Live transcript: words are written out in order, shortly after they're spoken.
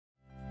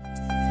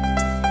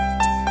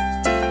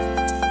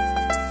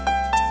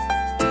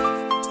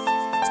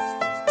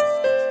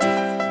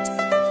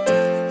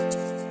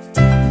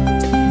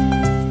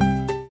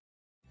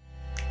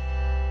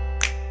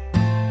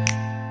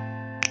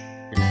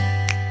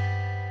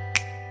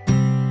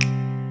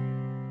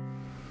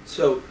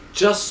So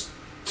just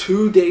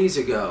 2 days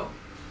ago,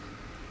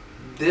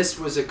 this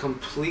was a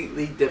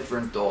completely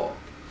different dog,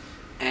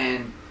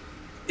 and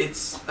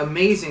it's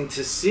amazing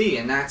to see,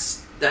 and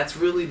that's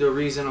really the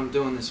reason I'm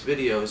doing this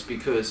video, is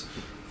because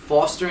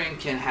fostering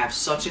can have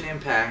such an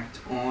impact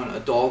on a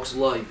dog's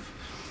life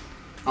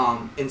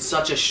in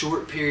such a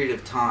short period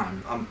of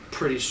time. I'm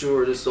pretty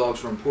sure this dog's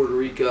from Puerto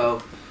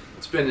Rico.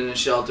 It's been in a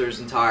shelter his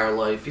entire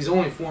life. He's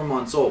only 4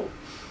 months old.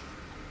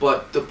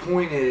 But the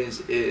point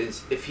is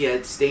if he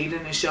had stayed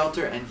in a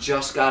shelter and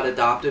just got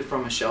adopted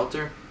from a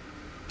shelter,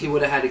 he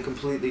would have had a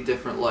completely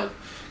different life.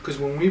 Because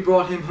when we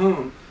brought him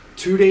home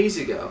 2 days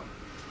ago,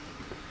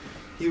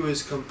 he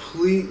was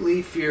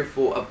completely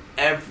fearful of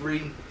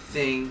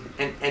everything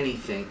and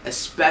anything,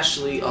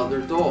 especially other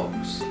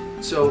dogs.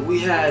 So we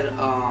had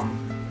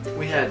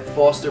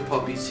foster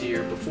puppies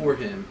here before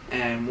him,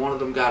 and one of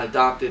them got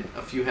adopted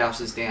a few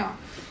houses down,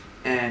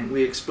 and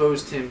we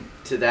exposed him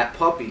to that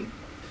puppy.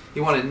 He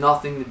wanted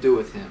nothing to do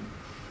with him.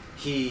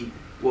 He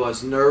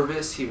was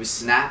nervous, he was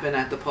snapping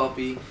at the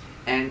puppy,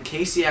 and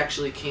Casey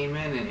actually came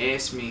in and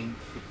asked me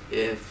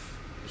if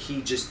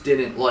he just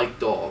didn't like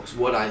dogs,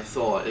 what I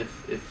thought,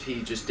 if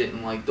he just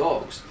didn't like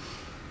dogs.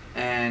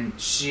 And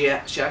she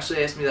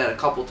actually asked me that a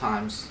couple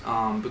times,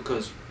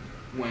 because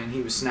when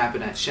he was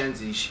snapping at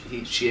Shenzi,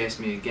 she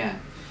asked me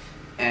again.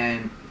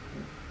 And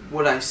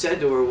what I said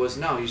to her was,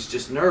 no, he's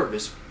just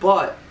nervous.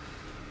 But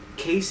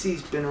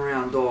Casey's been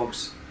around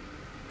dogs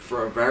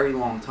for a very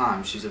long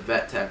time. She's a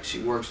vet tech. She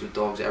works with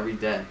dogs every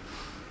day.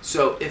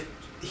 So if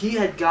he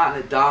had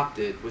gotten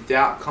adopted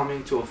without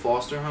coming to a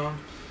foster home,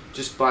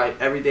 just by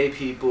everyday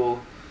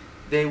people,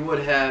 they would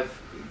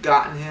have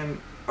gotten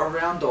him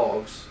around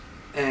dogs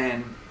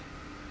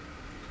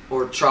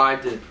or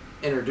tried to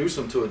introduce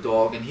him to a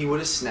dog, and he would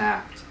have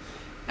snapped,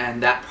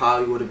 and that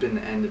probably would have been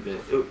the end of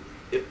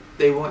it.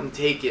 They wouldn't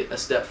take it a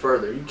step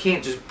further. You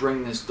can't just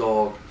bring this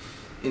dog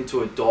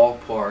into a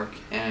dog park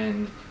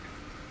and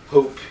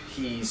hope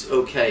he's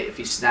okay if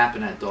he's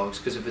snapping at dogs,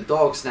 because if a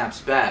dog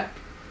snaps back,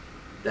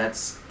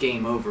 that's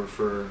game over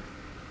for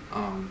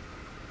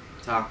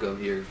Taco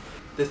here.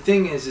 The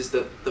thing is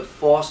that the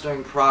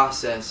fostering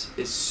process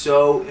is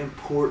so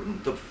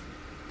important.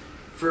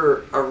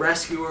 For a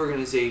rescue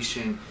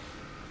organization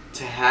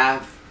to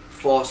have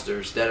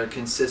fosters that are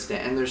consistent,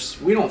 and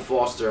we don't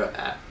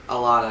foster a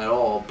lot at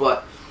all,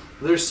 but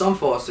there's some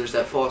fosters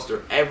that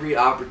foster every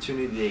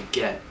opportunity they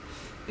get,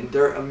 and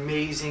they're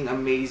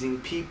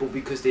amazing people,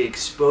 because they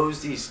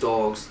expose these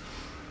dogs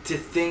to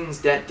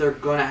things that they're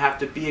gonna have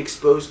to be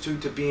exposed to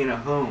be in a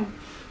home,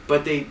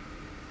 but they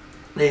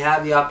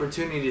have the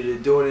opportunity to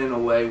do it in a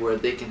way where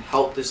they can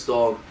help this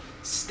dog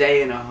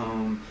stay in a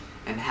home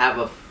and have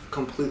a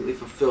completely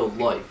fulfilled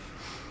life.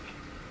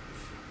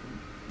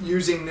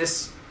 Using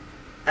this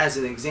as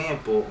an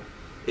example,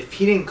 if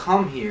he didn't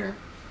come here,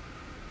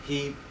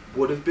 he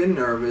would have been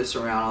nervous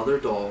around other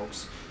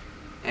dogs,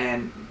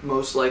 and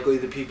most likely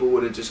the people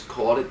would have just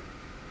called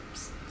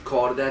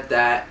it at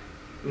that,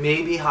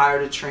 maybe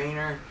hired a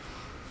trainer,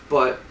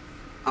 but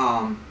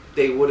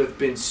they would have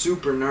been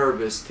super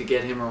nervous to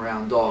get him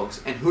around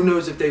dogs, and who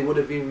knows if they would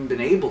have even been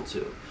able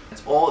to.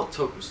 That's all it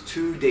took, was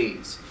 2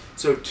 days.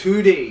 So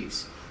 2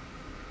 days,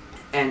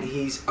 and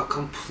he's a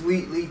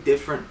completely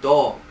different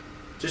dog.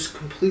 Just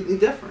completely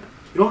different.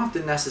 You don't have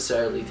to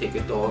necessarily take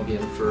a dog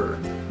in for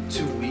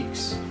 2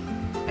 weeks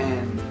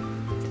and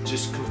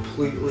just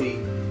completely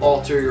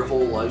alter your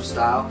whole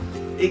lifestyle.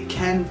 It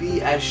can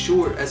be as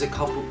short as a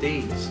couple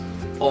days.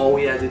 All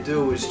we had to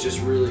do was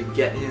just really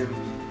get him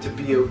to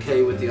be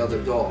okay with the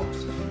other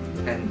dogs,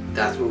 and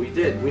that's what we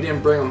did. We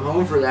didn't bring him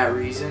home for that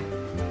reason.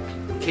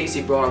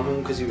 Casey brought him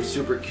home because he was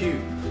super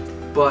cute,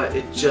 but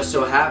it just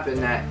so happened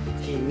that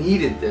he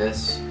needed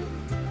this,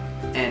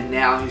 and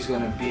now he's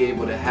going to be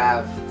able to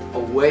have a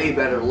way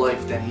better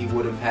life than he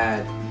would have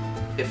had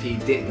if he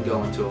didn't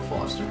go into a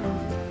foster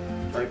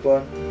home. Right,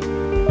 bud?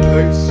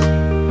 Peace.